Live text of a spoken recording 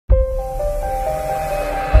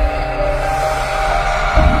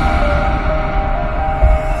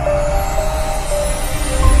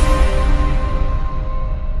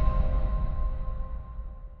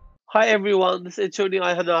Hi everyone, this is attorney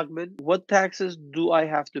Ogmen. What taxes do I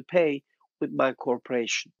have to pay with my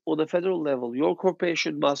corporation? On the federal level, your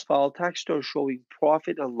corporation must file tax return showing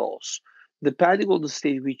profit and loss. Depending on the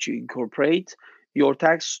state which you incorporate, your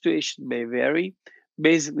tax situation may vary.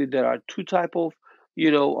 Basically, there are two type of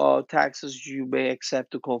taxes you may accept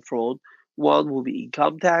to confront. One will be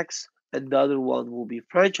income tax, and the other one will be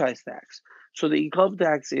franchise tax. So the income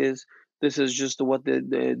tax is this is just what the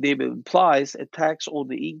name implies, a tax on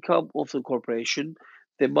the income of the corporation,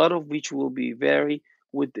 the amount of which will be vary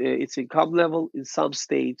with its income level. In some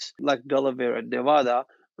states, like Delaware and Nevada,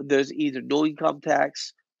 there's either no income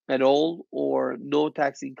tax at all or no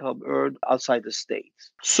tax income earned outside the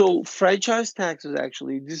states. So franchise taxes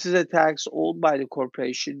actually, this is a tax owned by the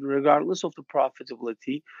corporation regardless of the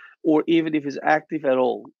profitability or even if it's active at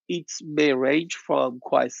all. It may range from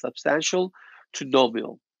quite substantial to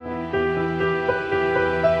nominal.